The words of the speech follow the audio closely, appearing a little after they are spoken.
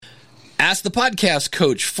Ask the Podcast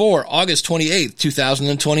Coach for August 28th,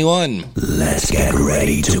 2021. Let's get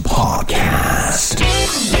ready to podcast.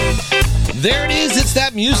 There it is. It's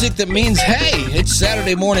that music that means, hey, it's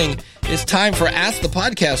Saturday morning. It's time for Ask the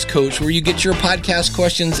Podcast Coach, where you get your podcast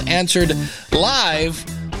questions answered live.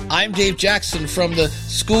 I'm Dave Jackson from the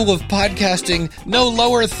School of Podcasting. No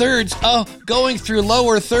lower thirds. Oh, going through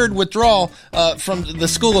lower third withdrawal from the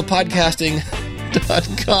School of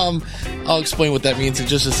Podcasting.com. I'll explain what that means in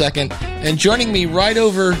just a second. And joining me right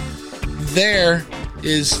over there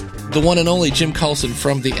is the one and only Jim Carlson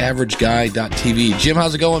from theaverageguy.tv. Jim,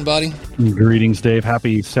 how's it going, buddy? Greetings, Dave.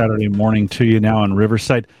 Happy Saturday morning to you now on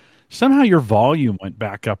Riverside. Somehow your volume went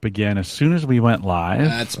back up again as soon as we went live.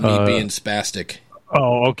 That's me being spastic.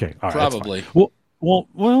 Oh, okay. All right, probably. Well,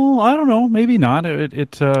 I don't know. Maybe not.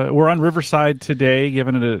 We're on Riverside today,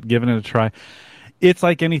 giving it a try. It's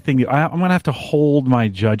like anything. I'm going to have to hold my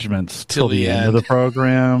judgments till the end of the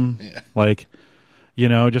program. Yeah. Like,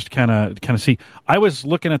 just kind of see. I was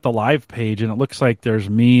looking at the live page, and it looks like there's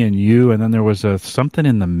me and you, and then there was something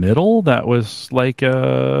in the middle that was like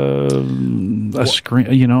a screen.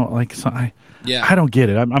 I don't get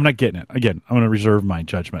it. I'm not getting it. Again, I'm going to reserve my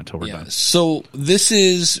judgment until we're done. So this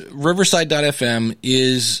is Riverside.fm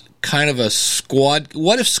is kind of a squad.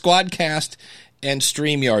 What if Squadcast and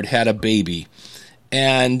StreamYard had a baby?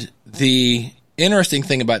 And the interesting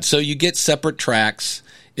thing about so you get separate tracks.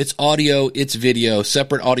 It's audio, it's video,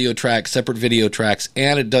 separate audio tracks, separate video tracks,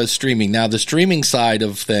 and it does streaming. Now, the streaming side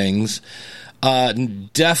of things,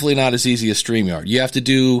 definitely not as easy as StreamYard. You have to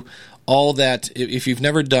do all that. If you've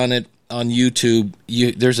never done it on YouTube,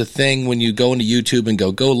 there's a thing when you go into YouTube and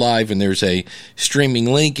go live, and there's a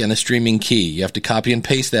streaming link and a streaming key. You have to copy and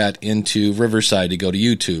paste that into Riverside to go to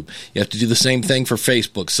YouTube. You have to do the same thing for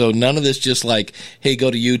Facebook. So none of this just like, hey,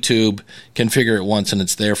 go to YouTube, configure it once, and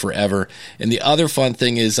it's there forever. And the other fun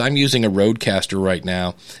thing is I'm using a Rodecaster right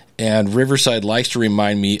now, and Riverside likes to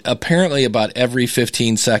remind me apparently about every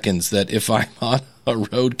 15 seconds that if I'm on a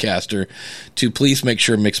Rodecaster to please make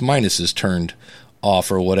sure Mix Minus is turned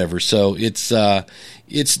off or whatever. So it's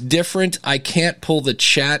different. I can't pull the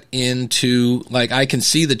chat into, like, I can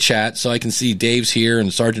see the chat, so I can see Dave's here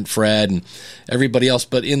and Sergeant Fred and everybody else.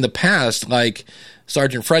 But in the past, like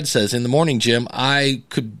Sergeant Fred says, in the morning, Jim, I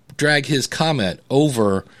could drag his comment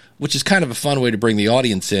over, which is kind of a fun way to bring the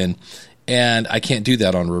audience in. And I can't do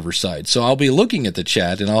that on Riverside. So I'll be looking at the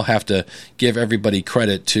chat, and I'll have to give everybody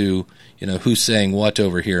credit to, who's saying what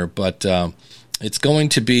over here. But it's going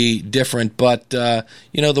to be different, but, the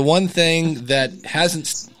one thing that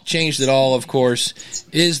hasn't changed at all, of course,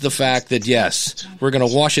 is the fact that, yes, we're going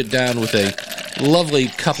to wash it down with a lovely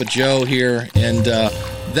cup of joe here, and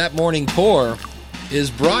that morning pour is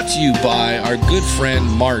brought to you by our good friend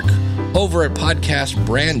Mark over at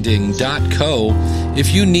podcastbranding.co.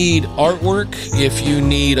 If you need artwork, if you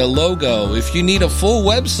need a logo, if you need a full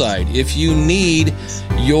website, if you need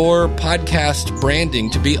your podcast branding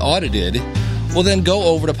to be audited, well, then go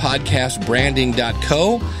over to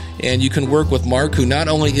podcastbranding.co, and you can work with Mark, who not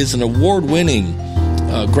only is an award-winning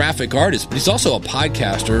graphic artist, but he's also a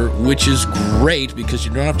podcaster, which is great because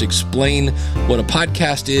you don't have to explain what a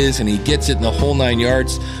podcast is, and he gets it in the whole 9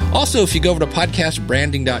 yards. Also, if you go over to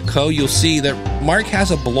podcastbranding.co, you'll see that Mark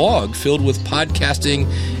has a blog filled with podcasting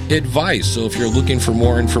advice. So if you're looking for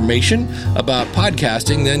more information about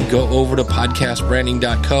podcasting, then go over to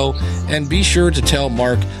podcastbranding.co and be sure to tell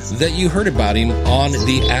Mark that you heard about him on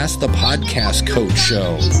the Ask the Podcast Coach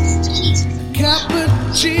show.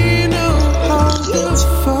 Cappuccino on the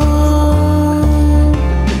phone.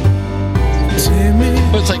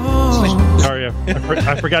 But it's like, sorry,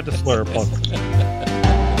 I forgot to slur.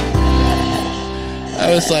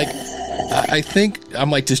 I was like,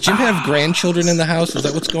 I'm like, does Jim have grandchildren in the house? Is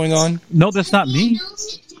that what's going on? No, that's not me.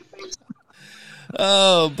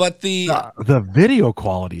 Oh, but the video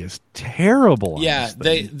quality is terrible. Yeah,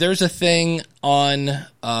 there's a thing on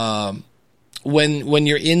when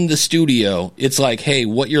you're in the studio, it's like, hey,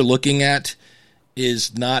 what you're looking at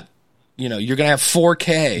is not, you're going to have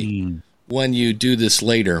 4K when you do this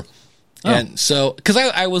later. Oh. And so, because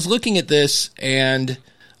I was looking at this and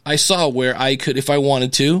I saw where I could, if I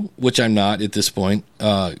wanted to, which I'm not at this point,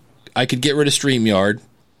 I could get rid of StreamYard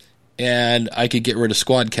and I could get rid of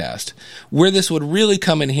Squadcast. Where this would really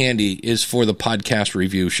come in handy is for the podcast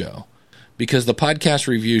review show. Because the podcast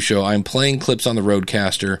review show, I'm playing clips on the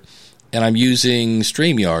Rodecaster and I'm using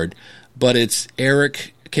StreamYard, but it's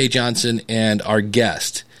Eric K. Johnson and our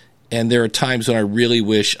guest. And there are times when I really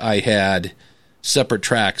wish I had separate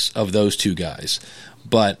tracks of those two guys.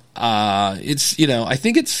 But it's, I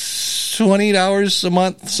think it's $20 a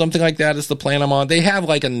month, something like that is the plan I'm on. They have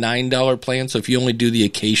like a $9 plan, so if you only do the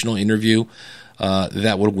occasional interview,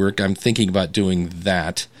 that would work. I'm thinking about doing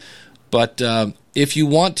that. But if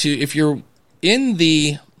you're in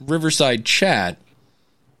the Riverside chat,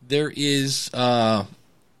 there is, I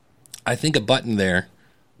think, a button there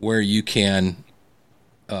where you can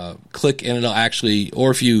click and it'll actually, or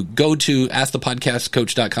if you go to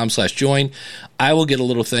askthepodcastcoach.com/join, I will get a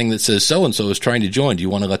little thing that says so-and-so is trying to join. Do you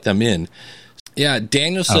want to let them in? Yeah,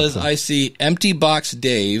 Daniel says, I see empty box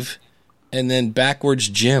Dave and then backwards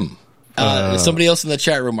Jim. Somebody else in the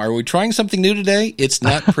chat room, are we trying something new today? It's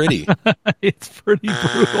not pretty. It's pretty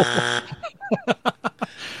brutal.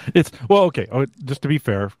 Okay. Just to be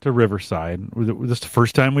fair to Riverside, this is the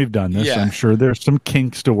first time we've done this. Yeah. I'm sure there's some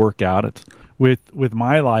kinks to work out. It's with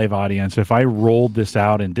my live audience. If I rolled this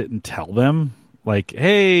out and didn't tell them, like,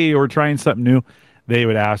 hey, we're trying something new, they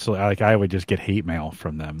would absolutely, like, I would just get hate mail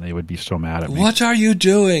from them. They would be so mad at me. What are you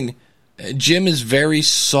doing? Jim is very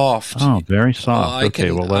soft. Oh, very soft. I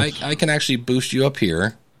can actually boost you up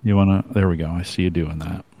here. You want to? There we go. I see you doing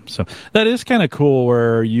that. So that is kind of cool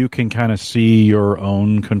where you can kind of see your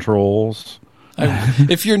own controls.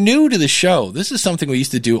 If you're new to the show, this is something we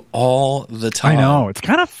used to do all the time. I know. It's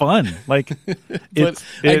kind of fun. Like, I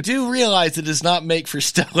do realize it does not make for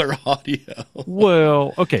stellar audio.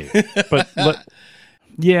 Well, okay. But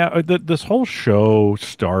yeah, this whole show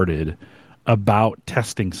started about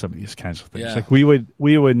testing some of these kinds of things. Yeah. Like we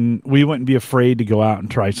wouldn't be afraid to go out and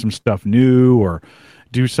try some stuff new or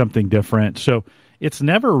do something different. So it's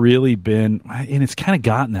never really been, and it's kind of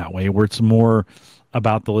gotten that way where it's more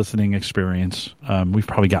about the listening experience. We've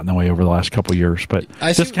probably gotten that way over the last couple of years, but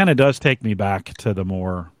this kind of does take me back to the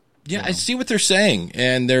more. Yeah, I see what they're saying,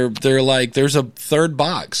 and they're like, there's a third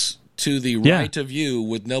box to the right of you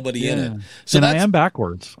with nobody in it. So and I am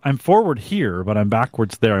backwards. I'm forward here, but I'm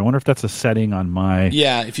backwards there. I wonder if that's a setting on my.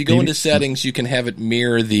 Yeah, if you go into settings, you can have it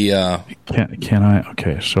mirror the. Can I?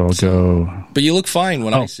 Okay, so I'll go. But you look fine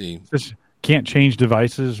when I see. Can't change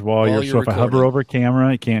devices while you're so if recording. I hover over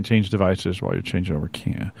camera, you can't change devices while you're changing over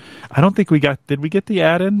camera. I don't think did we get the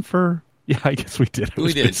add-in for? Yeah, I guess we did.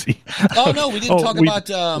 We did. Busy. Oh no, we didn't talk about.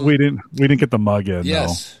 We didn't get the mug in.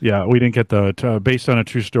 Yes. No. Yeah, we didn't get the based on a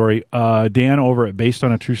true story. Dan over at based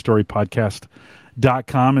on a true story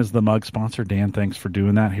podcast.com is the mug sponsor. Dan, thanks for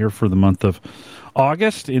doing that here for the month of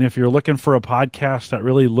August. And if you're looking for a podcast that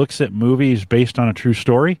really looks at movies based on a true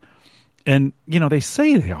story, and they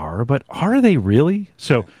say they are, but are they really?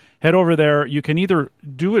 So head over there. You can either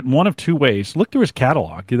do it one of two ways. Look through his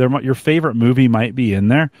catalog. Your favorite movie might be in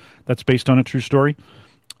there that's based on a true story.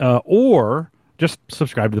 Or just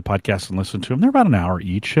subscribe to the podcast and listen to them. They're about an hour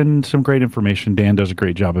each and some great information. Dan does a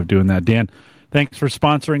great job of doing that. Dan, thanks for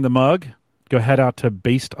sponsoring the mug. Go head out to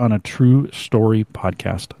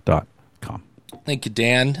basedonatruestorypodcast.com. Thank you,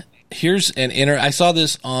 Dan. Here's an I saw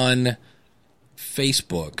this on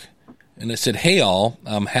Facebook. And it said, hey, all,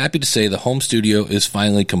 I'm happy to say the home studio is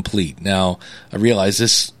finally complete. Now, I realize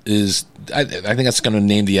this is, I think that's going to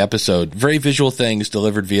name the episode, Very Visual Things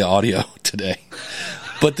Delivered Via Audio today.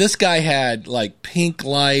 But this guy had like pink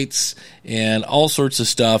lights and all sorts of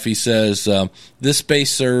stuff. He says, this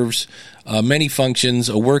space serves many functions,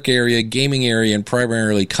 a work area, gaming area, and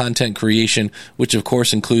primarily content creation, which of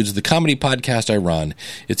course includes the comedy podcast I run.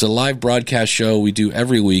 It's a live broadcast show we do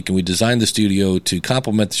every week, and we designed the studio to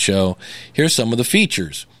complement the show. Here's some of the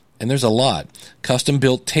features. And there's a lot.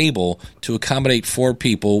 Custom-built table to accommodate 4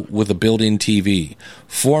 people with a built-in TV.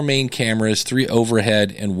 4 main cameras, 3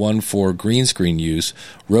 overhead, and 1 for green screen use.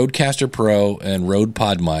 Rodecaster Pro and Rode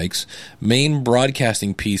Pod mics. Main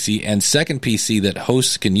broadcasting PC and second PC that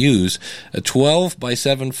hosts can use. A 12 by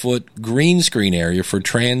 7 foot green screen area for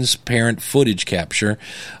transparent footage capture.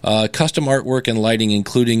 Custom artwork and lighting,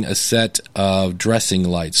 including a set of dressing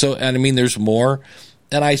lights. So, and I mean, there's more.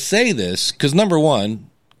 And I say this because, number one,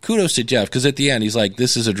 kudos to Jeff, because at the end, he's like,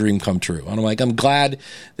 this is a dream come true. And I'm like, I'm glad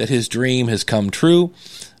that his dream has come true.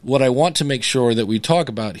 What I want to make sure that we talk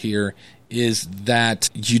about here is that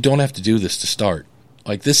you don't have to do this to start.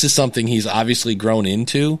 Like, this is something he's obviously grown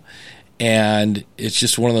into, and it's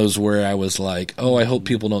just one of those where I was like, oh, I hope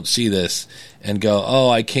people don't see this and go, oh,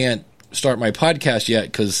 I can't start my podcast yet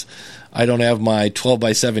because I don't have my 12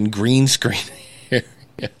 by 7 green screen here.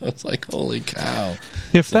 It's like, holy cow.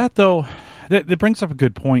 That brings up a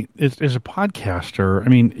good point. As a podcaster, I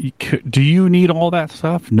mean, do you need all that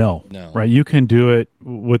stuff? No. Right? You can do it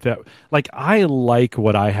with that. Like, I like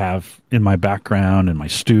what I have in my background in my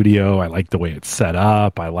studio. I like the way it's set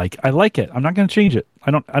up. I like it. I'm not going to change it.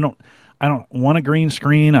 I don't want a green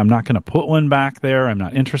screen. I'm not going to put one back there. I'm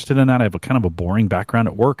not interested in that. I have a kind of a boring background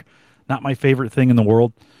at work. Not my favorite thing in the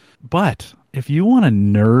world. But if you want to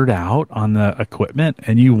nerd out on the equipment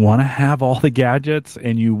and you want to have all the gadgets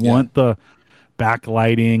and you want the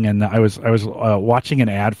backlighting, and I was watching an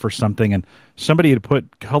ad for something, and somebody had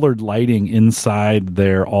put colored lighting inside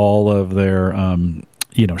all of their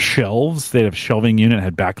shelves. They have a shelving unit,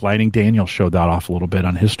 had backlighting. Daniel showed that off a little bit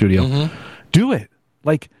on his studio. Do it.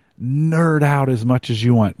 Like, nerd out as much as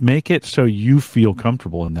you want. Make it so you feel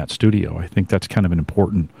comfortable in that studio. I think that's kind of an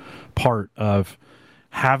important part of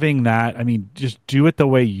having that. I mean, just do it the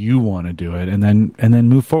way you want to do it, and then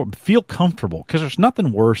move forward. Feel comfortable, because there's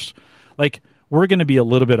nothing worse. Like, we're going to be a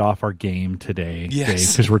little bit off our game today, Dave,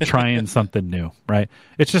 because we're trying something new, right?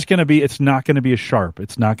 It's not going to be as sharp.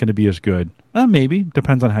 It's not going to be as good. Maybe.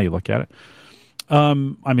 Depends on how you look at it.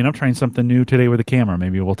 I'm trying something new today with the camera.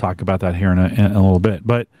 Maybe we'll talk about that here in a little bit.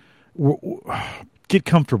 But get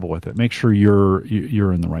comfortable with it. Make sure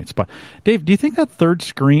you're in the right spot. Dave, do you think that third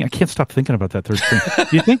screen? I can't stop thinking about that third screen.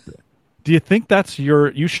 Do you think that's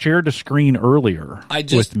you shared a screen earlier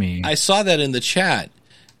with me? I saw that in the chat.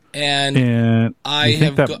 And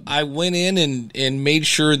I went in and made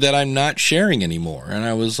sure that I'm not sharing anymore. And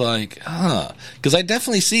I was like, because I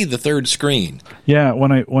definitely see the third screen. Yeah,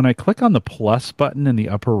 when I click on the plus button in the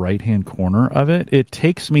upper right hand corner of it, it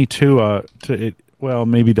takes me to it. Well,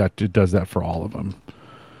 maybe it does that for all of them.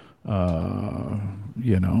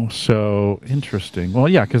 So interesting. Well,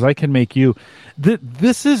 yeah, because I can make you.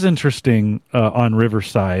 This is interesting on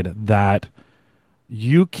Riverside, that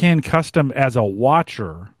you can custom, as a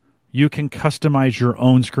watcher, you can customize your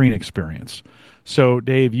own screen experience. So,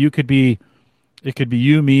 Dave, it could be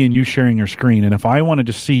you, me, and you sharing your screen. And if I wanted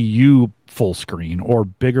to see you full screen or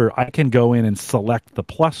bigger, I can go in and select the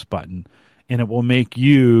plus button, and it will make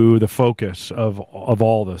you the focus of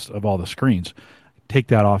all the screens. Take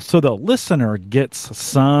that off, so the listener gets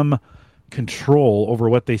some control over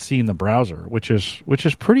what they see in the browser, which is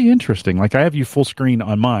pretty interesting. Like, I have you full screen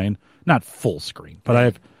on mine, not full screen,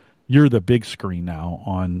 but you're the big screen now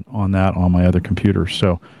on my other computer.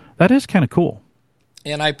 So that is kind of cool.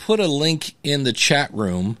 And I put a link in the chat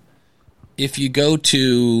room. If you go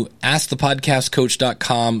to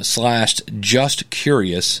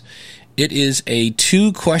askthepodcastcoach.com/justcurious, it is a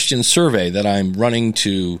 2-question survey that I'm running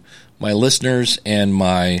to my listeners and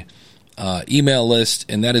my email list,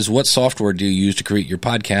 and that is: what software do you use to create your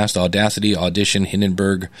podcast? Audacity, Audition,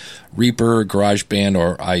 Hindenburg, Reaper, GarageBand,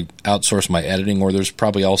 or I outsource my editing, or there's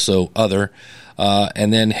probably also other.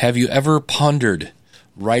 And then, have you ever pondered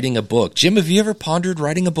writing a book? Jim, have you ever pondered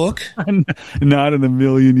writing a book? Not in a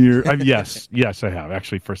million years. Yes, I have,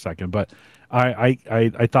 actually, for a second. But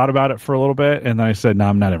I thought about it for a little bit, and then I said, no,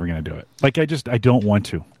 I'm not ever going to do it. Like, I don't want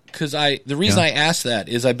to. Because the reason I asked that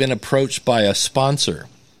is I've been approached by a sponsor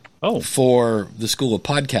for the School of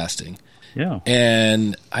Podcasting. Yeah.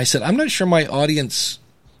 And I said, I'm not sure my audience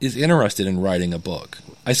is interested in writing a book.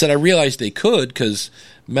 I said, I realized they could, because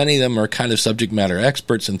many of them are kind of subject matter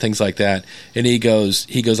experts and things like that. And he goes,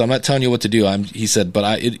 I'm not telling you what to do. He said, but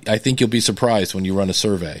I think you'll be surprised when you run a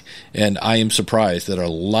survey. And I am surprised that a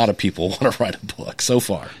lot of people want to write a book so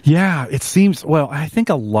far. Yeah, it seems, I think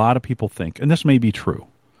a lot of people think, and this may be true,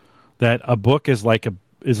 that a book is like a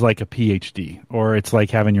PhD, or it's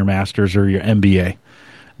like having your master's or your MBA,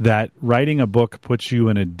 that writing a book puts you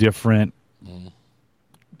in a different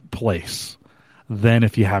place than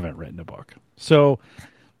if you haven't written a book. So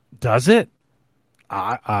does it?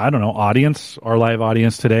 I don't know. Our live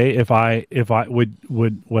audience today, if I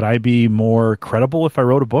would I be more credible if I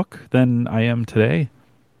wrote a book than I am today?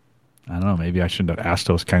 I don't know. Maybe I shouldn't have asked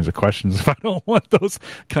those kinds of questions if I don't want those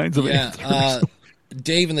kinds of answers.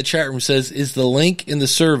 Dave in the chat room says, is the link in the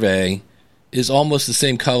survey is almost the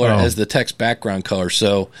same color as the text background color.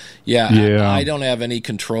 So, I don't have any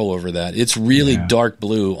control over that. It's really dark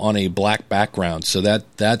blue on a black background. So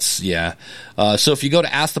that's. So if you go to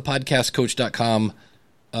askthepodcastcoach.com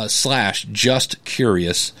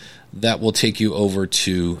 /justcurious, that will take you over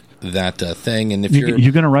to that thing. And if you're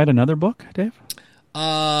going to write another book, Dave?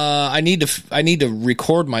 I need to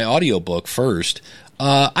record my audiobook first.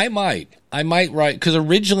 I might write, because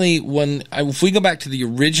originally if we go back to the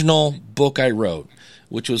original book I wrote,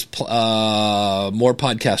 which was More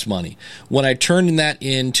Podcast Money, when I turned that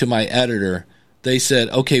into my editor, they said,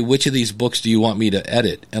 okay, which of these books do you want me to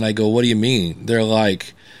edit? And I go, what do you mean? They're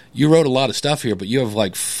like, you wrote a lot of stuff here, but you have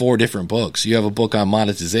like 4 different books. You have a book on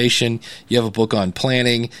monetization, you have a book on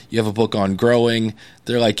planning, you have a book on growing.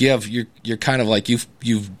 They're like, you're kind of like,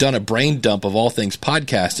 you've done a brain dump of all things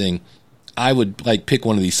podcasting. I would like pick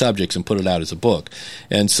one of these subjects and put it out as a book.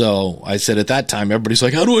 And so I said at that time, everybody's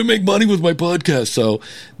like, how do I make money with my podcast? So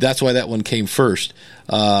that's why that one came first.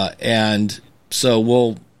 And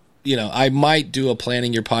so I might do a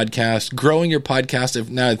planning your podcast, growing your podcast. If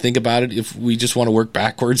now I think about it, if we just want to work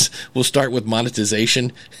backwards, we'll start with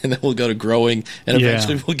monetization and then we'll go to growing and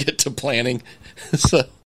eventually we'll get to planning. So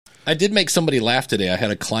I did make somebody laugh today. I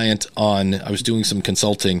had a client on, I was doing some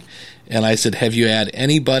consulting and I said, have you had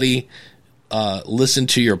anybody listen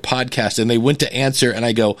to your podcast? And they went to answer and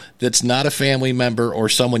I go, that's not a family member or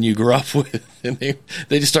someone you grew up with. And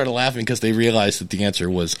they just started laughing because they realized that the answer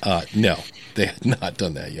was no, they had not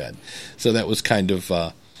done that yet. So that was kind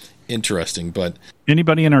of interesting. But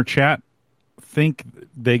anybody in our chat think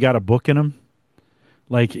they got a book in them?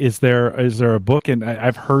 Like, is there a book? And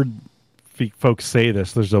I've heard folks say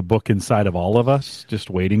this, there's a book inside of all of us just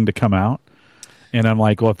waiting to come out. And I'm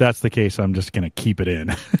like, well, if that's the case, I'm just going to keep it in.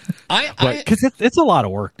 Because it's a lot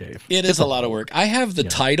of work, Dave. It is a lot of work. I have the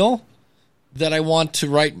title that I want to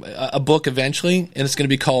write a book eventually, and it's going to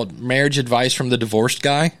be called Marriage Advice from the Divorced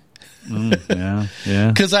Guy. Yeah.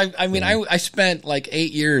 Because I spent like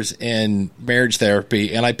 8 years in marriage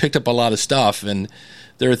therapy, and I picked up a lot of stuff, and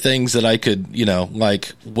there are things that I could,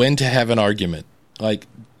 like when to have an argument. Like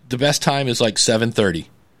the best time is like 7:30.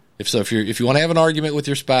 If you want to have an argument with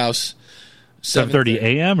your spouse. 7:30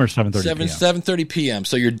 a.m. or 7:30 p.m.? 7:30 p.m.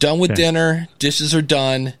 So you're done with dinner, dishes are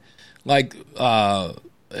done. Like, I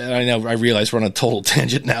know I realize we're on a total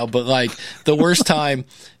tangent now, but like the worst time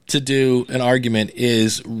to do an argument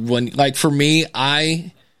is when, like for me,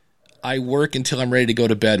 I work until I'm ready to go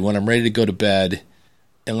to bed. When I'm ready to go to bed,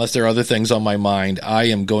 unless there are other things on my mind, I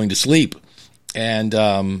am going to sleep.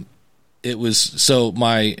 And it was so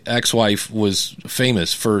my ex-wife was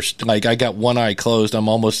famous first. Like I got one eye closed, I'm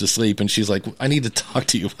almost asleep, and she's like, I need to talk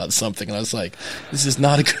to you about something. And I was like, this is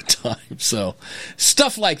not a good time. So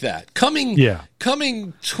stuff like that. Coming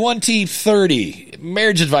 2030,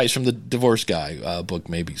 Marriage Advice from the Divorced Guy book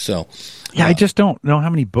maybe. So yeah, I just don't know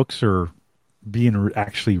how many books are being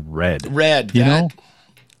actually read. You know?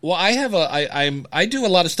 Well, I have I do a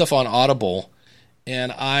lot of stuff on Audible,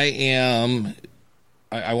 and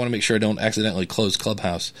I want to make sure I don't accidentally close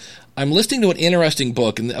Clubhouse. I'm listening to an interesting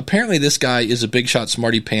book, and apparently this guy is a big shot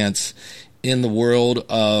smarty pants in the world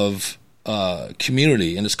of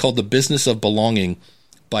community, and it's called The Business of Belonging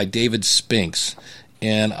by David Spinks.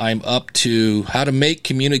 And I'm up to how to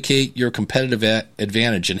communicate your competitive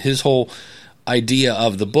advantage. And his whole idea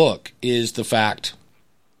of the book is the fact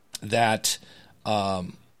that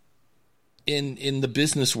in the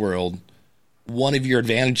business world, one of your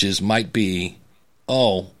advantages might be,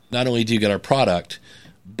 not only do you get our product,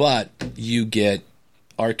 but you get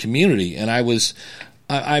our community. And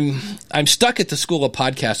I'm stuck at the School of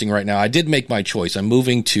Podcasting right now. I did make my choice. I'm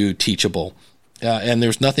moving to Teachable, and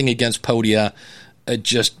there's nothing against Podia.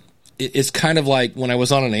 It's kind of like when I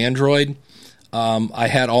was on an Android. I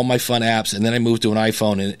had all my fun apps, and then I moved to an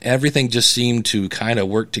iPhone, and everything just seemed to kind of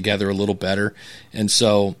work together a little better. And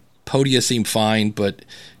so Podia seemed fine, but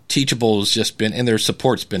Teachable has just been, and their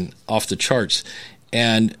support's been off the charts.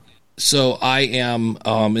 And so I am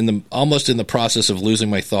almost in the process of losing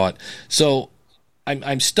my thought. So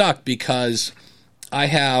I'm stuck because I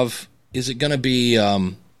have. Is it going to be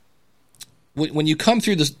when you come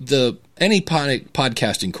through any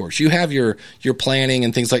podcasting course? You have your planning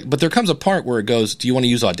and things like. But there comes a part where it goes. Do you want to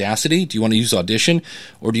use Audacity? Do you want to use Audition?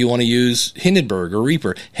 Or do you want to use Hindenburg or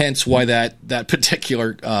Reaper? Hence why that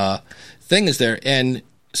particular thing is there. And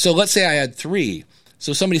so let's say I had 3.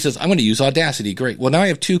 So somebody says, I'm going to use Audacity. Great. Well, now I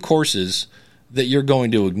have 2 courses that you're going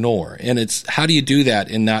to ignore. And it's how do you do that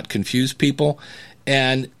and not confuse people?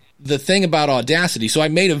 And the thing about Audacity, so I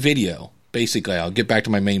made a video. Basically, I'll get back to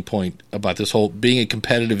my main point about this whole being a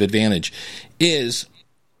competitive advantage, is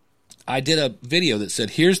I did a video that said,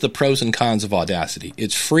 here's the pros and cons of Audacity.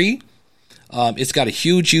 It's free. It's got a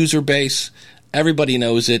huge user base. Everybody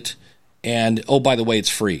knows it. And, by the way, it's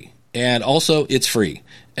free. And also, it's free.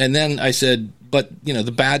 And then I said, but,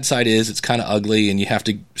 the bad side is it's kind of ugly and you have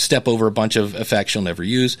to step over a bunch of effects you'll never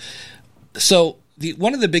use. So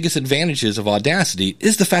one of the biggest advantages of Audacity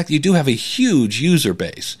is the fact that you do have a huge user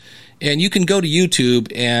base. And you can go to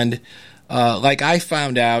YouTube and, like I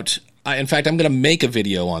found out, in fact, I'm going to make a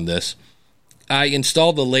video on this. I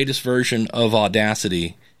installed the latest version of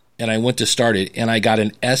Audacity and I went to start it and I got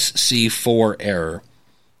an SC4 error.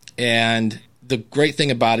 And the great thing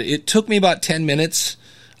about it, it took me about 10 minutes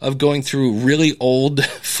of going through really old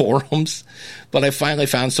forums, but I finally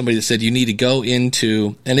found somebody that said you need to go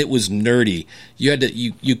into, and it was nerdy.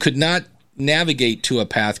 You could not navigate to a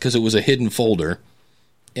path because it was a hidden folder,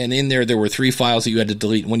 and in there were 3 files that you had to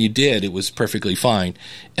delete. When you did, it was perfectly fine.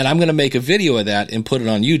 And I'm going to make a video of that and put it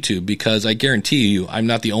on YouTube, because I guarantee you I'm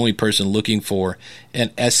not the only person looking for an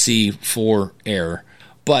SC4 error.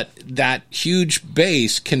 But that huge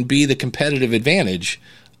base can be the competitive advantage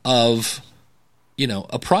of,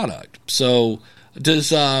 a product. So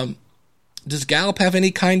does Gallup have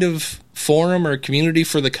any kind of forum or community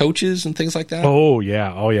for the coaches and things like that? Oh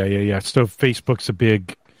yeah. So Facebook's a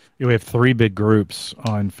big. We have 3 big groups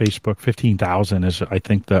on Facebook. 15,000 is, I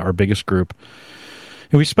think, our biggest group.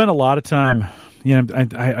 And we spend a lot of time.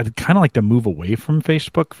 I kind of like to move away from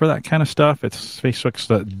Facebook for that kind of stuff. Facebook's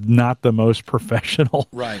not the most professional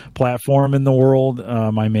platform in the world.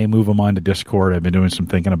 I may move them on to Discord. I've been doing some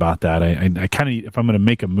thinking about that. I kind of, if I'm going to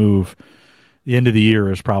make a move, the end of the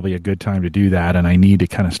year is probably a good time to do that, and I need to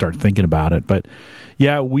kind of start thinking about it. But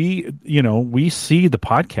yeah, we see the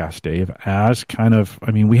podcast, Dave, as kind of,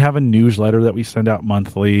 we have a newsletter that we send out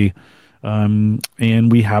monthly,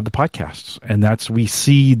 and we have the podcasts, and we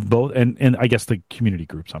see both, and I guess the community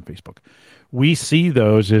groups on Facebook. We see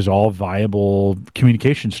those as all viable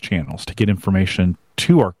communications channels to get information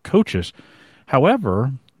to our coaches.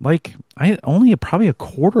 However, probably a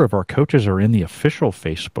quarter of our coaches are in the official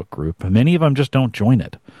Facebook group, and many of them just don't join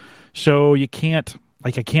it. So I can't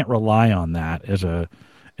rely on that as a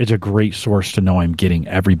great source to know I'm getting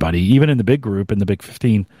everybody. Even in the big group, in the big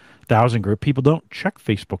 15,000 group, people don't check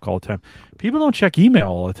Facebook all the time. People don't check email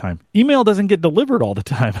all the time. Email doesn't get delivered all the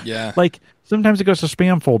time. Yeah. Sometimes it goes to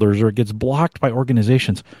spam folders or it gets blocked by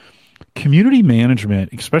organizations. Community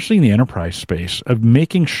management, especially in the enterprise space, of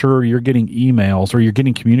making sure you're getting emails or you're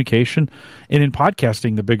getting communication, and in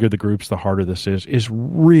podcasting, the bigger the groups, the harder this is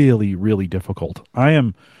really, really difficult. I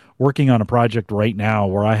am working on a project right now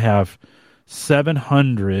where I have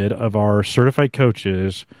 700 of our certified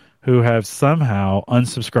coaches who have somehow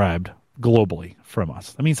unsubscribed globally from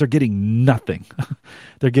us. That means they're getting nothing.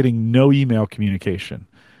 They're getting no email communication.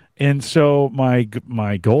 And so my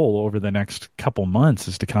goal over the next couple months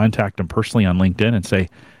is to contact them personally on LinkedIn and say,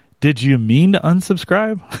 did you mean to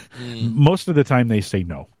unsubscribe? Most of the time they say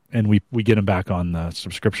no, and we get them back on the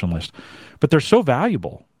subscription list. But they're so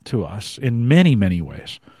valuable to us in many, many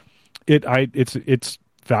ways. It's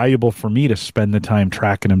valuable for me to spend the time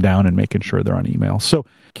tracking them down and making sure they're on email. So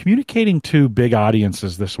communicating to big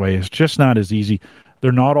audiences this way is just not as easy.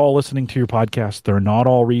 They're not all listening to your podcast. They're not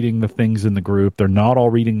all reading the things in the group. They're not all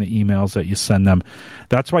reading the emails that you send them.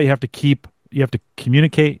 That's why you have to communicate. You have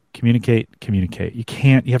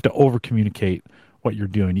to over communicate what you're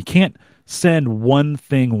doing. You can't send one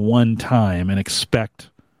thing one time and expect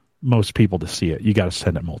most people to see it. You got to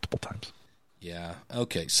send it multiple times. Yeah.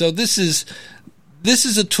 Okay. So this is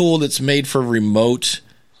a tool that's made for remote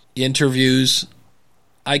interviews.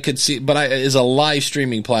 I could see, but as a live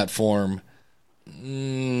streaming platform,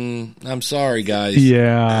 I'm sorry, guys.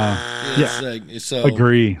 Yeah. So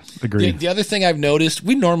agree. The other thing I've noticed,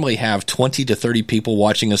 we normally have 20 to 30 people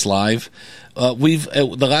watching us live.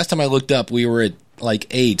 The last time I looked up, we were at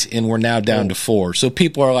 8, and we're now down to 4. So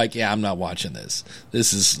people are like, yeah, I'm not watching this.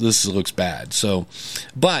 This looks bad. So,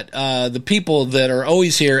 but the people that are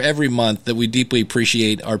always here every month that we deeply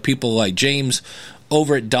appreciate are people like James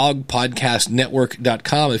over at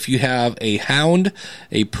dogpodcastnetwork.com. If you have a hound,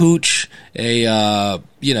 a pooch, a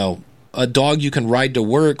dog you can ride to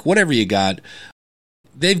work, whatever you got,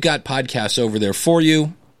 they've got podcasts over there for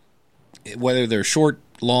you, whether they're short,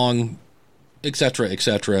 long, etc.,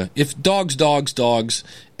 etc. If dogs,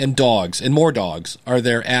 and more dogs are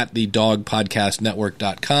there at the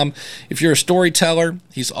dogpodcastnetwork.com. If you're a storyteller,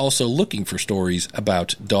 he's also looking for stories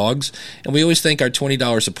about dogs. And we always thank our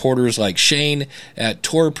 $20 supporters like Shane at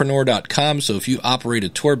tourpreneur.com. So if you operate a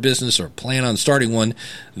tour business or plan on starting one,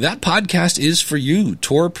 that podcast is for you,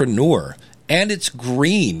 Tourpreneur. And it's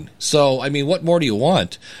green. So, what more do you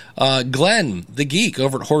want? Glenn, the geek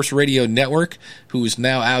over at Horse Radio Network, who is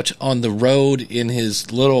now out on the road in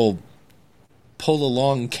his little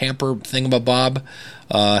pull-along camper thingamabob,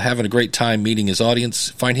 having a great time meeting his audience.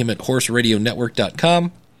 Find him at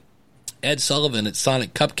horseradionetwork.com. Ed Sullivan at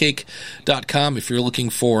soniccupcake.com. If you're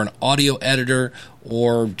looking for an audio editor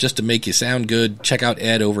or just to make you sound good, check out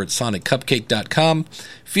Ed over at soniccupcake.com.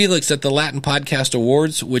 Felix at the Latin Podcast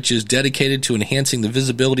Awards, which is dedicated to enhancing the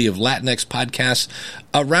visibility of Latinx podcasts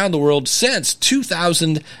around the world since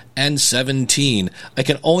 2017. I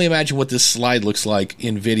can only imagine what this slide looks like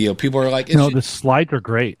in video. People are like... No, the slides are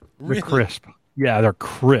great. Really? They're crisp. Yeah, they're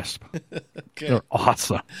crisp. Okay. They're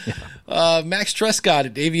awesome. Yeah. Max Trescott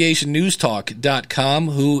at aviationnewstalk.com,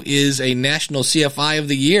 who is a National CFI of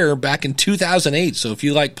the Year back in 2008. So if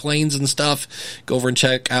you like planes and stuff, go over and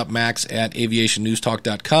check out Max at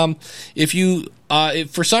aviationnewstalk.com. If you, if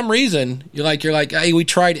for some reason you're like, hey, we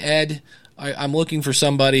tried Ed. I'm looking for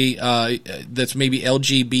somebody that's maybe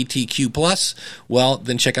LGBTQ plus. Well,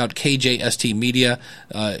 then check out KJST Media.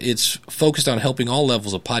 It's focused on helping all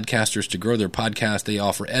levels of podcasters to grow their podcast. They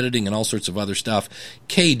offer editing and all sorts of other stuff.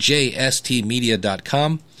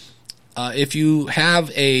 KJSTmedia.com. If you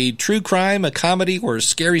have a true crime, a comedy, or a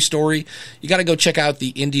scary story, you got to go check out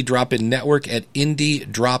the Indie Drop-In Network at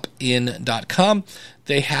indiedropin.com.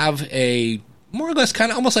 They have a more or less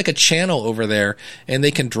kind of almost like a channel over there, and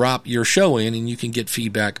they can drop your show in, and you can get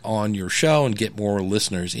feedback on your show and get more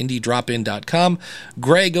listeners. IndieDropIn.com.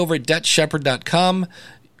 Greg over at DebtShepherd.com,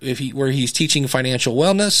 where he's teaching financial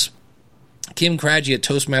wellness. Kim Craggy at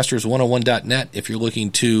Toastmasters101.net if you're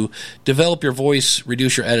looking to develop your voice,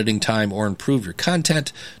 reduce your editing time, or improve your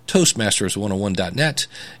content. Toastmasters101.net.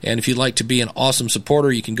 And if you'd like to be an awesome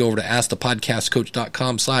supporter, you can go over to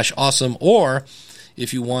AskThePodcastCoach.com/awesome, or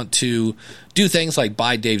if you want to do things like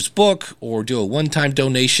buy Dave's book or do a one-time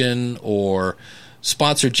donation or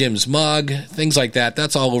sponsor Jim's mug, things like that,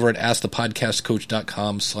 that's all over at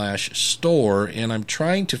AskThePodcastCoach.com/store. And I'm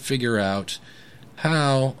trying to figure out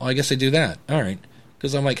how, I guess I do that. All right.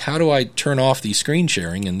 Because I'm like, how do I turn off the screen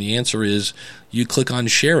sharing? And the answer is you click on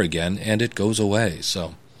share again and it goes away.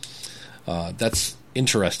 So that's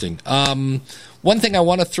interesting. One thing I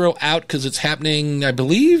want to throw out, because it's happening, I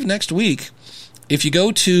believe, next week. If you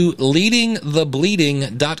go to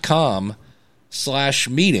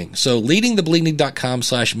leadingthebleeding.com/meeting, so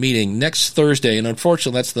leadingthebleeding.com/meeting next Thursday, and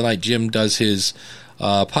unfortunately that's the night Jim does his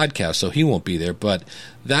podcast, so he won't be there, but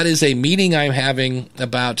that is a meeting I'm having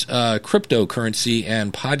about cryptocurrency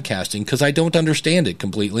and podcasting, because I don't understand it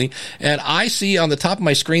completely. And I see on the top of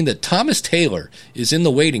my screen that Thomas Taylor is in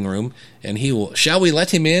the waiting room, and he will. Shall we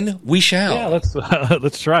let him in? We shall. Yeah,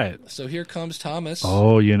 let's try it. So here comes Thomas.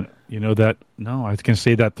 Oh, you know that? No, I was going to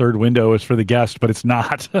say that third window is for the guest, but it's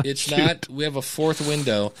not. It's not. We have a fourth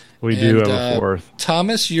window. We do have a fourth.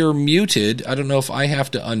 Thomas, you're muted. I don't know if I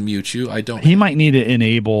have to unmute you. I don't. He might need to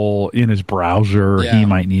enable in his browser. Yeah. He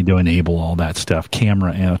might need to enable all that stuff.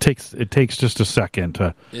 Camera, and it takes just a second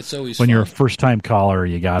to. It's always when fun. you're a first time caller.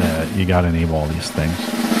 You gotta enable all these things.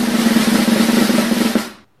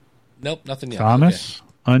 Nope, nothing yet. Thomas,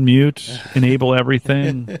 unmute, enable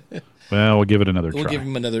everything. Well, we'll give it another try. We'll give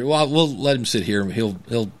him another. Well, we'll let him sit here. He'll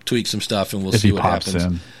tweak some stuff, and we'll if see he what pops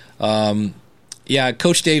happens. in. Yeah,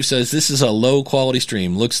 Coach Dave says this is a low quality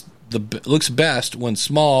stream. Looks best when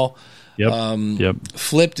small. Yep.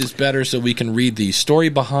 Flipped is better, so we can read the story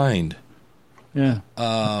behind. Yeah.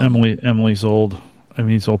 Emily's old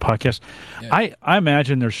podcast. Yeah. I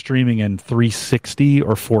imagine they're streaming in 360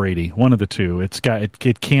 or 480, one of the two. It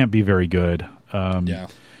can't be very good. Yeah.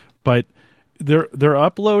 But they're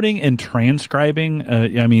uploading and transcribing.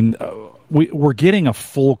 We're getting a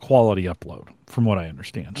full quality upload from what I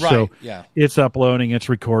understand. Right. So yeah. It's uploading, it's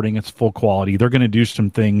recording, it's full quality. They're going to do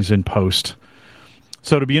some things in post.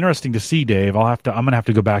 So it'll be interesting to see, Dave. I'm going to have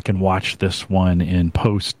to go back and watch this one in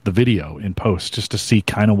post, the video in post, just to see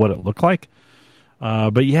kind of what it looked like.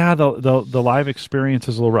 But yeah, the live experience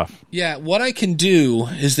is a little rough. Yeah, what I can do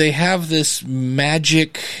is they have this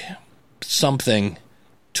magic something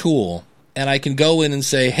tool, and I can go in and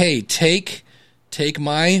say, hey, take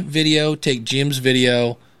my video, take Jim's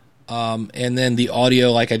video, and then the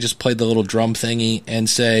audio, like I just played the little drum thingy, and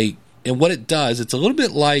say, and what it does, it's a little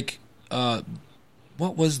bit like,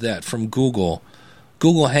 what was that from Google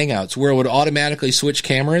Hangouts, where it would automatically switch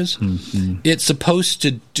cameras. Mm-hmm. It's supposed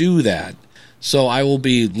to do that. So I will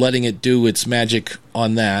be letting it do its magic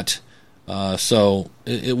on that. So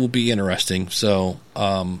it will be interesting. So,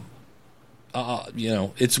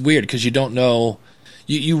 it's weird because you don't know.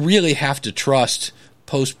 You really have to trust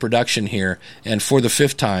post-production here. And for the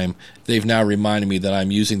fifth time, they've now reminded me that I'm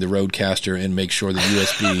using the Rodecaster and make sure the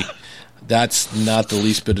USB, that's not the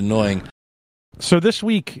least bit annoying. So this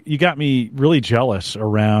week, you got me really jealous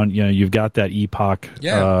around, you've got that Epoch.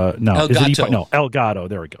 Yeah. Elgato.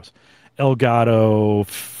 There it goes. Elgato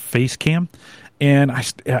face cam. And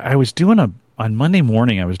I was doing on Monday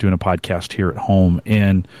morning, I was doing a podcast here at home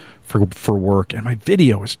and for work, and my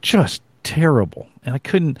video was just terrible.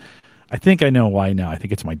 And I think I know why now. I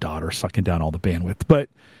think it's my daughter sucking down all the bandwidth. But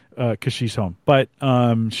because she's home. But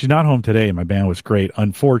she's not home today. My band was great.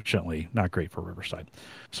 Unfortunately, not great for Riverside.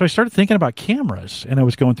 So I started thinking about cameras, and I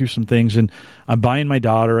was going through some things, and I'm buying my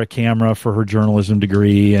daughter a camera for her journalism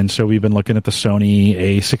degree, and so we've been looking at the Sony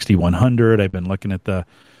A6100. I've been looking at the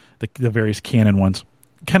various Canon ones,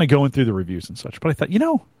 kind of going through the reviews and such. But I thought,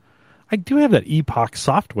 I do have that Epoch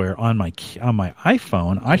software on my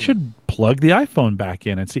iPhone. I should plug the iPhone back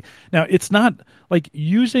in and see. Now, it's not like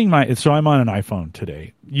using so I'm on an iPhone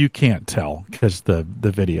today. You can't tell because the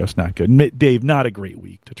video's not good. Dave, not a great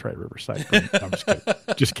week to try Riverside. I'm just kidding.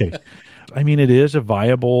 Just kidding. I mean, it is a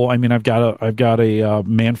viable. I mean, I've got a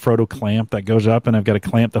Manfrotto clamp that goes up, and I've got a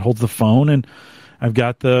clamp that holds the phone, and I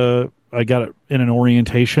got it in an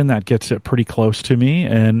orientation that gets it pretty close to me,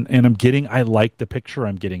 and I like the picture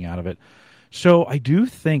I'm getting out of it. So I do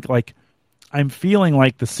think I'm feeling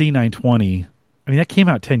like the C920. I mean, that came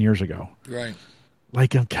out 10 years ago. Right.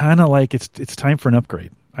 Like I'm kind of like it's time for an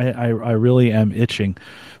upgrade. I really am itching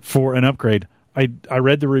for an upgrade. I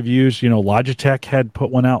read the reviews. Logitech had put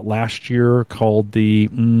one out last year called the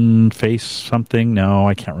Face something. No,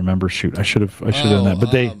 I can't remember. Shoot, I should have done that.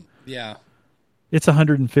 But it's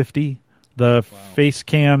 150. The face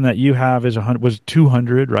cam that you have was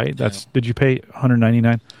 200, right? Did you pay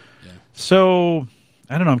 199? Yeah. So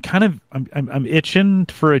I don't know. I'm itching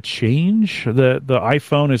for a change. The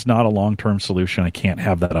iPhone is not a long-term solution. I can't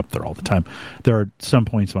have that up there all the time. There are some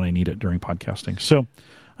points when I need it during podcasting. So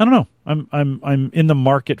I don't know. I'm in the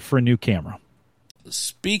market for a new camera.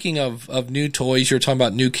 Speaking of new toys, you're talking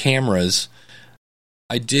about new cameras.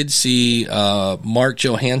 I did see Mark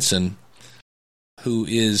Johansson, who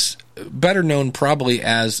is better known probably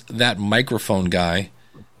as that microphone guy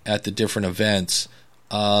at the different events,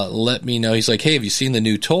 let me know. He's like, hey, have you seen the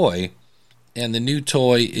new toy? And the new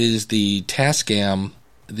toy is the Tascam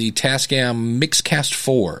Mixcast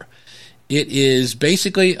 4. It is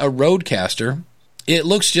basically a Rodecaster. It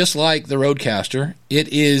looks just like the Rodecaster. It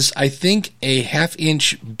is, I think, a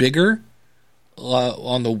half-inch bigger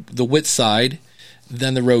on the width side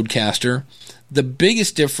than the Rodecaster. The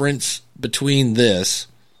biggest difference between this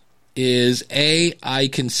is, I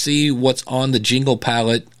can see what's on the jingle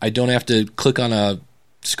palette. I don't have to click on a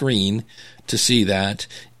screen to see that.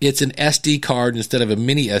 It's an SD card instead of a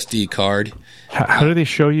mini SD card. How do they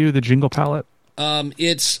show you the jingle palette?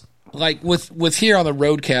 It's like with here on the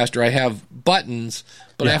Rodecaster, I have buttons,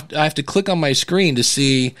 but I have to click on my screen to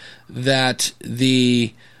see that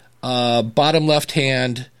the bottom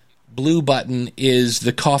left-hand blue button is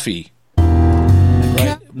the coffee.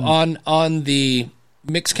 Right? On the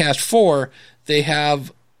Mixcast 4, they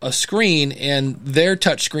have a screen, and their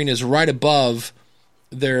touch screen is right above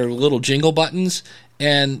their little jingle buttons,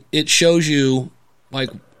 and it shows you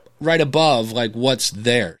right above what's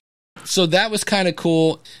there. So that was kind of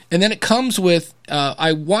cool. And then it comes with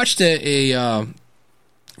I watched a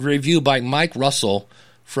review by Mike Russell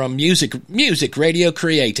from Music Radio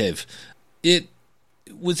Creative. It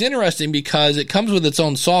was interesting because it comes with its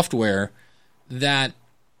own software that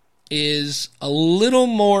is a little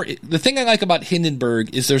more. The thing I like about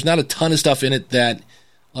Hindenburg is there's not a ton of stuff in it that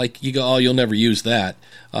you go, oh, you'll never use that.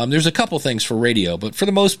 There's a couple things for radio, but for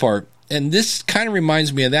the most part, and this kind of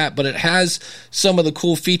reminds me of that, but it has some of the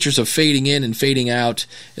cool features of fading in and fading out.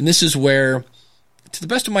 And this is where, to the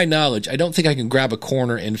best of my knowledge, I don't think I can grab a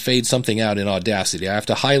corner and fade something out in Audacity. I have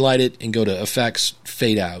to highlight it and go to Effects,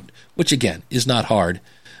 Fade Out, which again is not hard.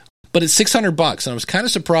 But it's $600, and I was kind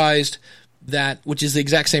of surprised that, which is the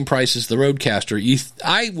exact same price as the Rodecaster.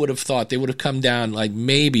 I would have thought they would have come down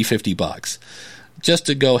maybe $50, just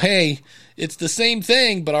to go, hey, it's the same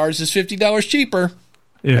thing, but ours is $50 cheaper.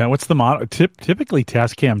 Yeah, what's the model? Typically,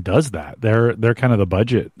 Tascam does that. They're kind of the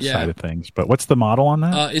budget side of things. But what's the model on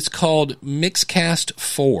that? It's called Mixcast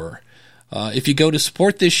 4. If you go to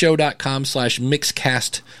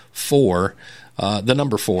supportthisShow.com/Mixcast4, the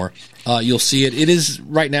number 4, you'll see it. It is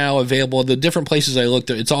right now available. The different places I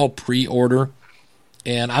looked at, it's all pre-order.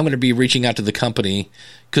 And I'm going to be reaching out to the company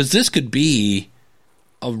because this could be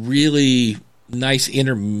a really nice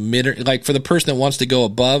intermittent, for the person that wants to go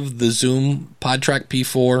above the Zoom PodTrack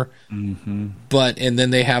P4. Mm-hmm. And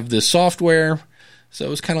then they have the software. So it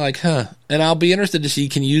was kind of And I'll be interested to see,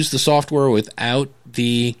 can you use the software without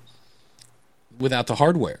the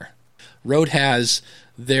hardware. Rode has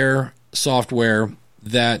their software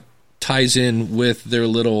that ties in with their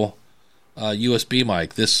little USB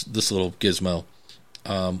mic, this little gizmo,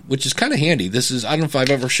 which is kind of handy. I don't know if I've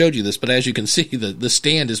ever showed you this, but as you can see, the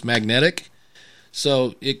stand is magnetic.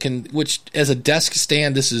 So it can, which as a desk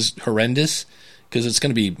stand, this is horrendous because it's going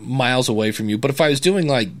to be miles away from you. But if I was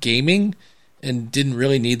doing gaming and didn't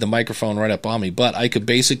really need the microphone right up on me, but I could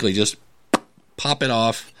basically just pop it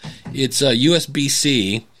off. It's a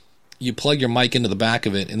USB-C. You plug your mic into the back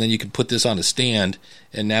of it, and then you can put this on a stand,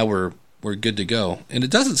 and now we're good to go. And it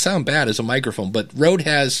doesn't sound bad as a microphone, but Rode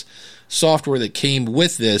has software that came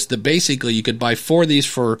with this that basically you could buy 4 of these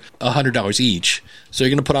for $100 each. So you're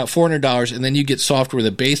going to put out $400, and then you get software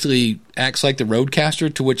that basically acts like the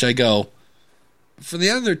Rodecaster, to which I go, for the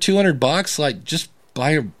other $200, like, just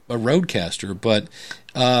buy a Rodecaster. But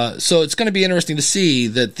so it's going to be interesting to see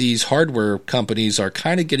that these hardware companies are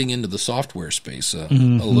kind of getting into the software space a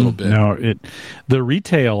little bit. No, the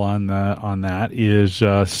retail on that is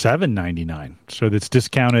 $799. So that's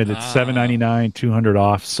discounted. It's $799, $200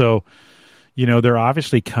 off. So, they're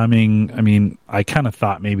obviously coming. I mean, I kind of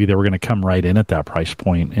thought maybe they were going to come right in at that price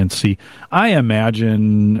point and see. I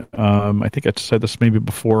imagine, I think I said this maybe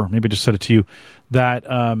before, maybe I just said it to you, that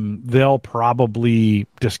they'll probably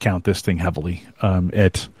discount this thing heavily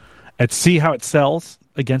at see how it sells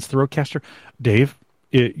against the Rodecaster. Dave,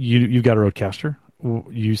 you got a Rodecaster.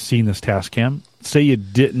 You've seen this Tascam. Say you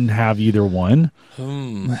didn't have either one.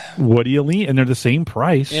 What do you lean? And they're the same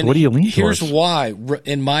price. And what do you lean here's towards? why.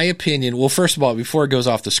 In my opinion, well, first of all, before it goes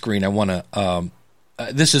off the screen, I want to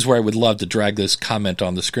this is where I would love to drag this comment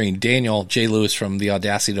on the screen. Daniel J. Lewis from the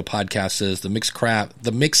Audacity to Podcast says the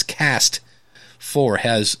Mixcast 4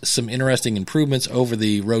 has some interesting improvements over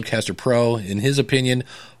the Rodecaster Pro. In his opinion,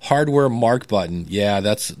 hardware mark button. Yeah,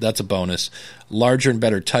 that's a bonus. Larger and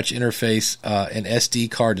better touch interface, an SD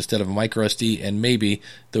card instead of a micro SD, and maybe,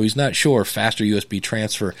 though he's not sure, faster USB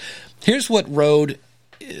transfer. Here's what Rode...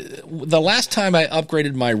 The last time I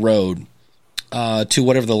upgraded my Rode to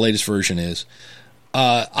whatever the latest version is,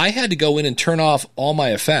 I had to go in and turn off all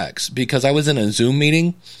my effects because I was in a Zoom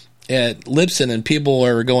meeting at Libsyn, and people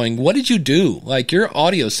are going, what did you do? Like, your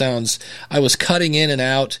audio sounds... I was cutting in and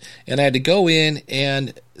out, and I had to go in,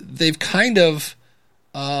 and they've kind of...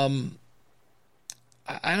 I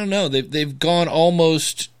don't know. They've gone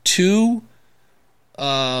almost too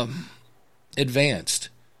advanced,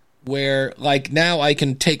 where, like, now I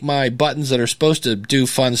can take my buttons that are supposed to do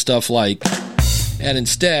fun stuff like... And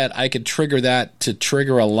instead, I could trigger that to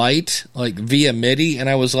trigger a light, like, via MIDI. And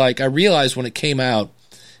I was like... I realized when it came out,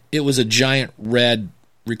 it was a giant red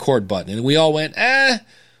record button. And we all went,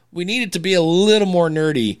 we need it to be a little more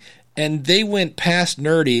nerdy. And they went past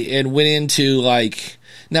nerdy and went into, like...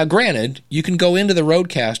 Now, granted, you can go into the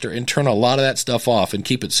Rodecaster and turn a lot of that stuff off and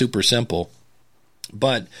keep it super simple.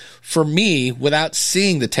 But for me, without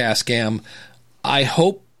seeing the Tascam, I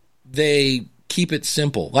hope they keep it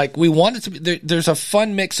simple. Like, we want it to be... There's a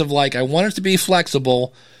fun mix of, like, I want it to be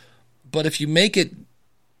flexible, but if you make it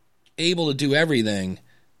able to do everything...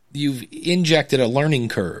 You've injected a learning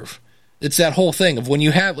curve. It's that whole thing of when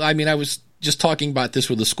you have... I mean, I was just talking about this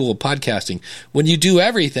with the School of Podcasting. When you do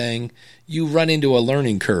everything, you run into a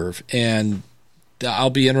learning curve, and I'll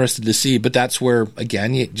be interested to see. But that's where,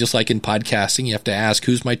 again, just like in podcasting, you have to ask,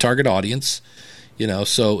 who's my target audience?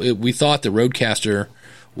 So we thought the Rodecaster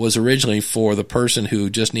was originally for the person who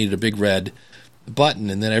just needed a big red button,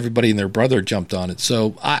 and then everybody and their brother jumped on it.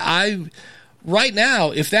 So I right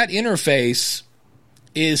now, if that interface...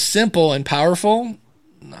 is simple and powerful,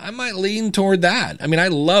 I might lean toward that. I mean, I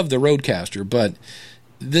love the Rodecaster, but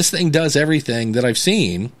this thing does everything that I've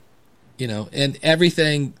seen, and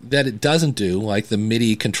everything that it doesn't do, like the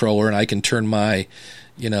MIDI controller, and I can turn my,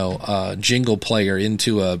 jingle player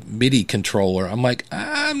into a MIDI controller. I'm like,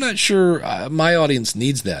 I'm not sure my audience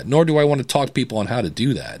needs that, nor do I want to talk people on how to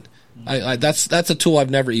do that. That's a tool I've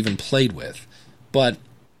never even played with, but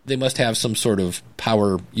they must have some sort of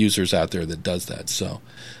power users out there that does that. So,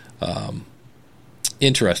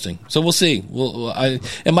 interesting. So we'll see.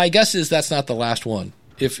 And my guess is that's not the last one.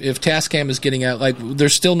 If Tascam is getting out, like,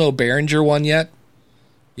 there's still no Behringer one yet.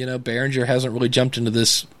 Behringer hasn't really jumped into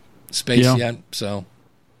this space yet. So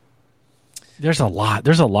there's a lot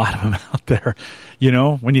of them out there.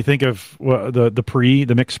 When you think of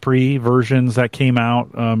the Mix Pre versions that came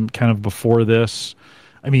out kind of before this.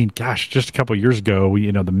 I mean, gosh, just a couple of years ago,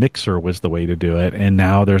 the mixer was the way to do it, and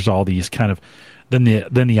now there's all these kind of then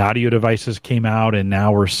the audio devices came out, and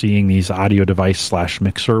now we're seeing these audio device /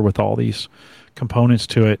 mixer with all these components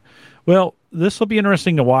to it. Well, this will be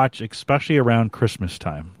interesting to watch, especially around Christmas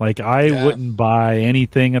time. Like, I wouldn't buy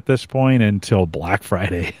anything at this point until Black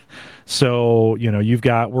Friday. So you've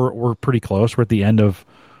got we're pretty close. We're at the end of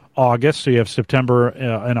August, so you have September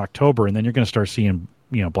and October, and then you're going to start seeing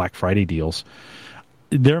Black Friday deals.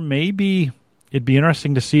 It'd be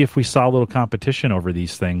interesting to see if we saw a little competition over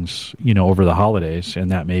these things, over the holidays,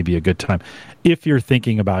 and that may be a good time if you're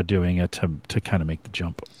thinking about doing it to kind of make the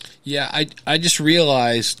jump. Yeah, I just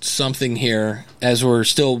realized something here as we're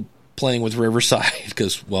still playing with Riverside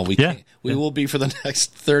because, well, We will be for the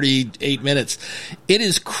next 38 minutes. It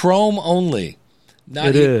is Chrome only.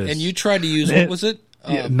 It is. And you tried to use, what was it?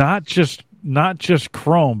 Not just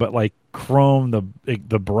Chrome, but like Chrome,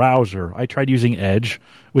 the browser. I tried using Edge,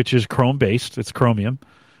 which is Chrome based. It's Chromium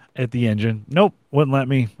at the engine. Nope, wouldn't let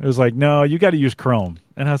me. It was like, no, you got to use Chrome.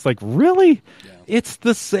 And I was like, really? Yeah. It's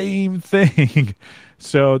the same thing.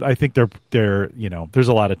 So I think they're there's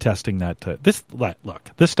a lot of testing that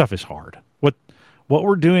look, this stuff is hard. What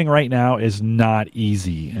we're doing right now is not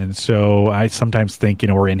easy. And so I sometimes think,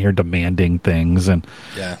 we're in here demanding things and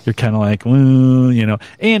you're kind of like,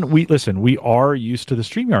 and we are used to the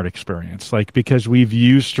StreamYard experience, like, because we've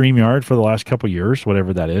used StreamYard for the last couple of years,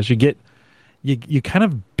 whatever that is. You kind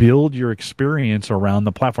of build your experience around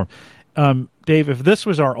the platform. Dave, if this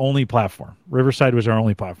was our only platform, Riverside was our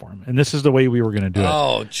only platform, and this is the way we were going to do it.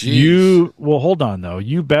 Oh, geez. Hold on, though.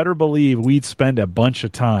 You better believe we'd spend a bunch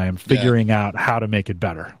of time figuring out how to make it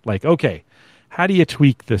better. Like, okay, how do you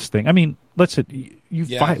tweak this thing? I mean,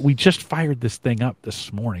 we just fired this thing up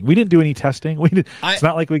this morning. We didn't do any testing. It's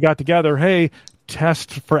not like we got together, hey,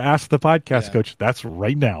 test for Ask the Podcast Coach. That's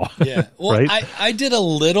right now. Yeah. Well, right? I did a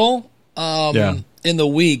little in the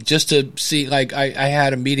week just to see, like, I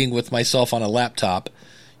had a meeting with myself on a laptop,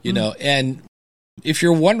 and if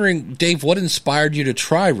you're wondering, Dave, what inspired you to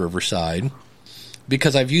try Riverside?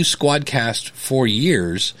 Because I've used Squadcast for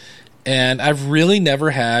years, and I've really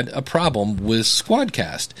never had a problem with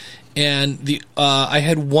Squadcast. And I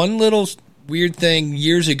had one little weird thing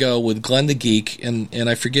years ago with Glenn the Geek, and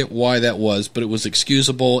I forget why that was, but it was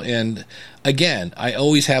excusable. And again, I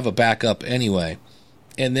always have a backup anyway.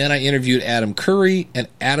 And then I interviewed Adam Curry, and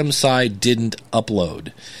Adam's side didn't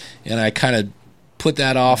upload. And I kind of put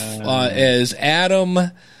that off as Adam.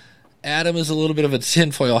 Adam is a little bit of a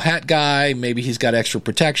tinfoil hat guy. Maybe he's got extra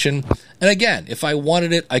protection. And again, if I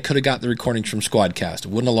wanted it, I could have got the recordings from Squadcast. I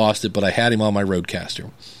wouldn't have lost it, but I had him on my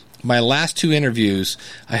Rodecaster. My last two interviews,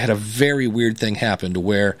 I had a very weird thing happen to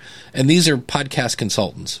where, and these are podcast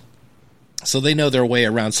consultants, so they know their way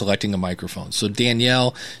around selecting a microphone. So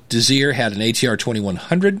Danielle Desir had an ATR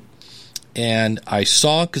 2100, and I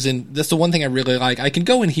saw, because that's the one thing I really like. I can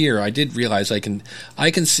go in here. I did realize I can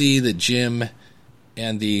see that Jim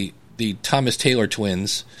and the Thomas Taylor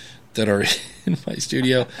twins that are in my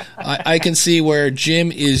studio, I can see where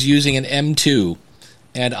Jim is using an M2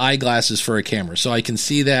 and eyeglasses for a camera. So I can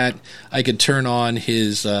see that. I could turn on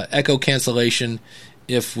his echo cancellation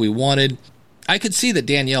if we wanted. I could see that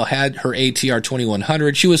Danielle had her ATR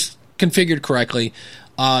 2100. She was configured correctly.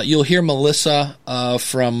 You'll hear Melissa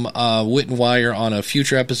from Wit and Wire on a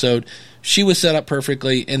future episode. She was set up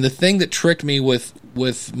perfectly. And the thing that tricked me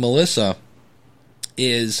with Melissa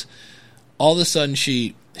is all of a sudden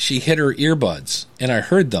she hit her earbuds, and I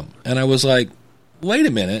heard them. And I was like, wait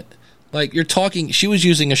a minute. Like, you're talking, she was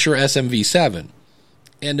using a Shure SMV7.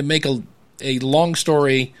 And to make a long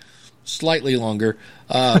story slightly longer,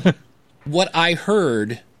 what I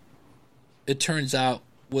heard, it turns out,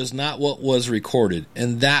 was not what was recorded.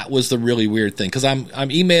 And that was the really weird thing. Because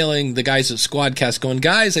I'm emailing the guys at Squadcast going,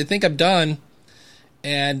 guys, I think I'm done.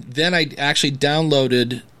 And then I actually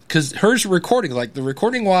downloaded, because hers recording, like the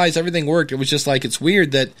recording-wise, everything worked. It was just like, it's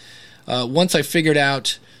weird that once I figured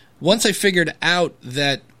out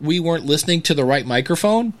that we weren't listening to the right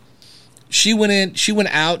microphone, she went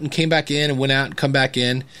out and came back in, and went out and come back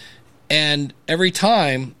in. And every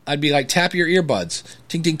time I'd be like, tap your earbuds,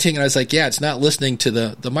 ting, ting, ting. And I was like, yeah, it's not listening to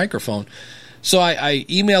the microphone. So I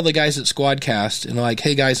emailed the guys at Squadcast and like,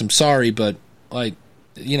 hey guys, I'm sorry, but like,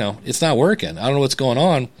 it's not working. I don't know what's going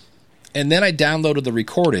on. And then I downloaded the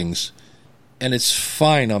recordings, and it's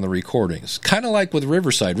fine on the recordings. Kind of like with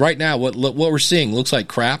Riverside. Right now, what we're seeing looks like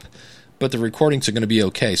crap, but the recordings are going to be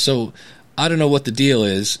okay. So I don't know what the deal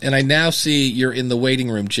is. And I now see you're in the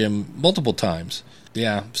waiting room, Jim, multiple times.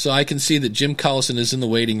 Yeah, so I can see that Jim Collison is in the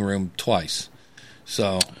waiting room twice.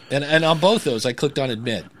 So, and on both those, I clicked on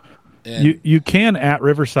admit. And you can at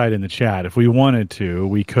Riverside in the chat if we wanted to.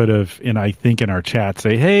 We could have, and I think in our chat,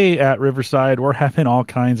 say, hey, at Riverside, we're having all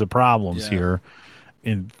kinds of problems here.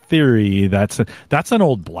 In theory, that's an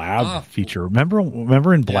old Blab feature.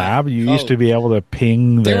 Remember in Blab, you used to be able to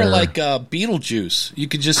ping They were like Beetlejuice. You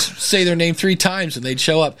could just say their name 3 times and they'd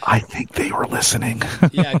show up. I think they were listening.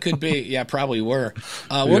 Yeah, it could be. Yeah, probably were.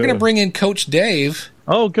 We're going to bring in Coach Dave.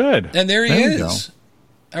 Oh, good. And there he is.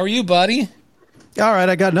 How are you, buddy? All right,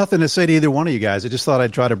 I got nothing to say to either one of you guys. I just thought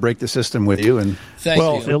I'd try to break the system with you. And Thank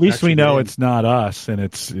you. At least we know it's not us, and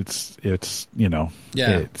it's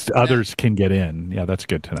others can get in. Yeah, that's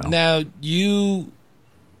good to know. Now, you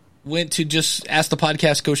went to just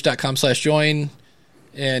askthepodcastcoach.com/join,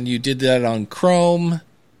 and you did that on Chrome,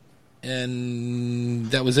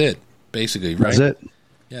 and that was it. basically, right? That's it.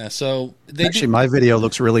 Yeah, so they Actually, my video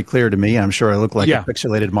looks really clear to me. I'm sure I look like Yeah. a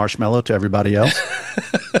pixelated marshmallow to everybody else.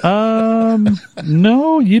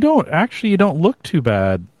 No, you don't. Actually, you don't look too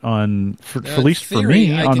bad at least for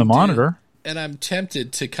me, on the monitor. And I'm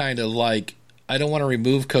tempted to kind of like, I don't want to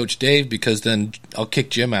remove Coach Dave because then I'll kick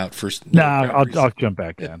Jim out for. I'll jump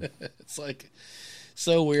back in. It's like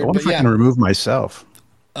so weird. I wonder But if I can remove myself.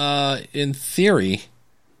 in theory,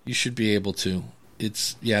 you should be able to.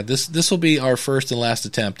 This will be our first and last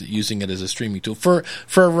attempt at using it as a streaming tool for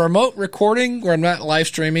a remote recording where I'm not live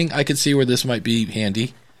streaming. I could see where this might be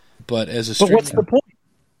handy, but as a streaming, But what's the point?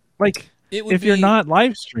 Like, if you're not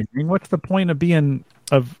live streaming, what's the point of being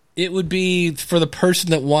of? It would be for the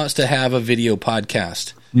person that wants to have a video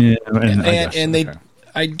podcast. Yeah,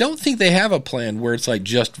 I don't think they have a plan where it's like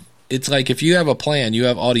it's like if you have a plan, you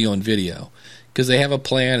have audio and video, because they have a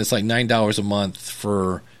plan. It's like $9 a month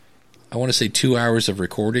for, I want to say 2 hours of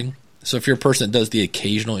recording. So if you're a person that does the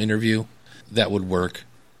occasional interview, that would work,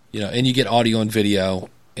 and you get audio and video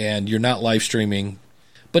and you're not live streaming.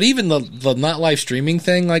 But even the not live streaming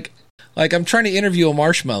thing, like I'm trying to interview a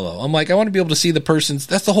marshmallow. I'm like, I want to be able to see the person's,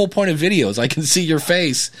 that's the whole point of videos. I can see your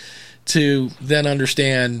face to then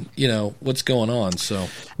understand, what's going on. So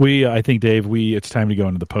I think Dave, it's time to go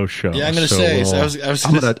into the post show. Yeah, I'm going to say, I'm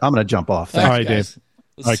going to guess off. All right, Dave.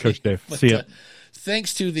 All right, Coach Dave. See ya.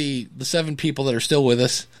 Thanks to the 7 people that are still with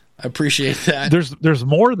us. I appreciate that. There's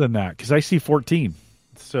more than that because I see 14.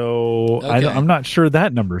 So Okay. I'm not sure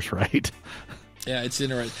that number's right. Yeah, it's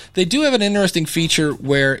interesting. They do have an interesting feature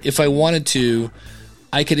where if I wanted to,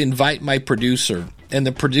 I could invite my producer, and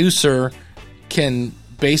the producer can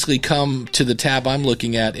basically come to the tab I'm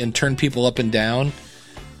looking at and turn people up and down.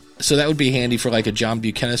 So that would be handy for like a John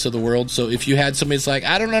Buchanan of the world. So if you had somebody that's like,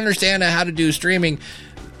 I don't understand how to do streaming,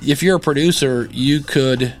 if you're a producer, you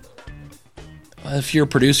could. If you're a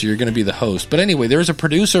producer, you're going to be the host. But anyway, there's a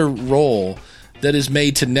producer role that is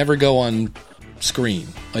made to never go on screen.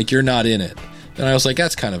 Like you're not in it. And I was like,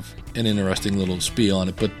 that's kind of an interesting little spiel on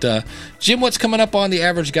it. But Jim, what's coming up on the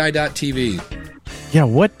AverageGuy.tv? Yeah,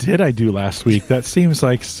 what did I do last week? That seems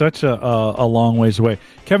like such a long ways away.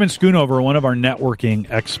 Kevin Schoonover, one of our networking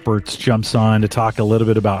experts, jumps on to talk a little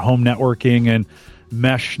bit about home networking and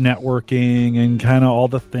mesh networking and kind of all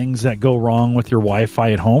the things that go wrong with your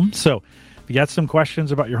Wi-Fi at home. So if you got some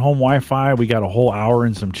questions about your home Wi-Fi, we got a whole hour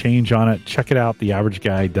and some change on it. Check it out,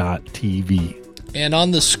 theaverageguy.tv. And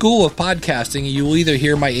on the School of Podcasting, you will either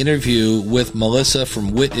hear my interview with Melissa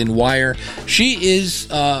from Wit and Wire. She is,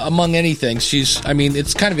 among anything,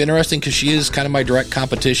 it's kind of interesting because she is kind of my direct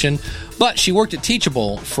competition, but she worked at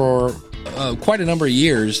Teachable for quite a number of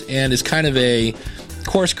years and is kind of a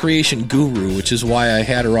course creation guru, which is why I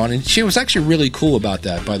had her on. And she was actually really cool about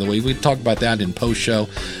that, by the way. We talked about that in post-show.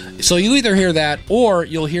 So you either hear that or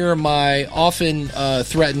you'll hear my often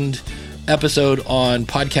threatened episode on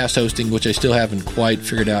podcast hosting, which I still haven't quite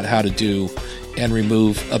figured out how to do and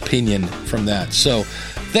remove opinion from that. So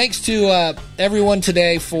thanks to everyone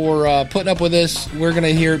today for putting up with us. We're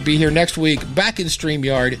going to be here next week, back in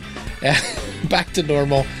StreamYard, back to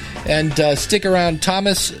normal. And stick around,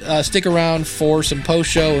 Thomas, stick around for some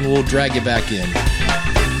post-show, and we'll drag you back in.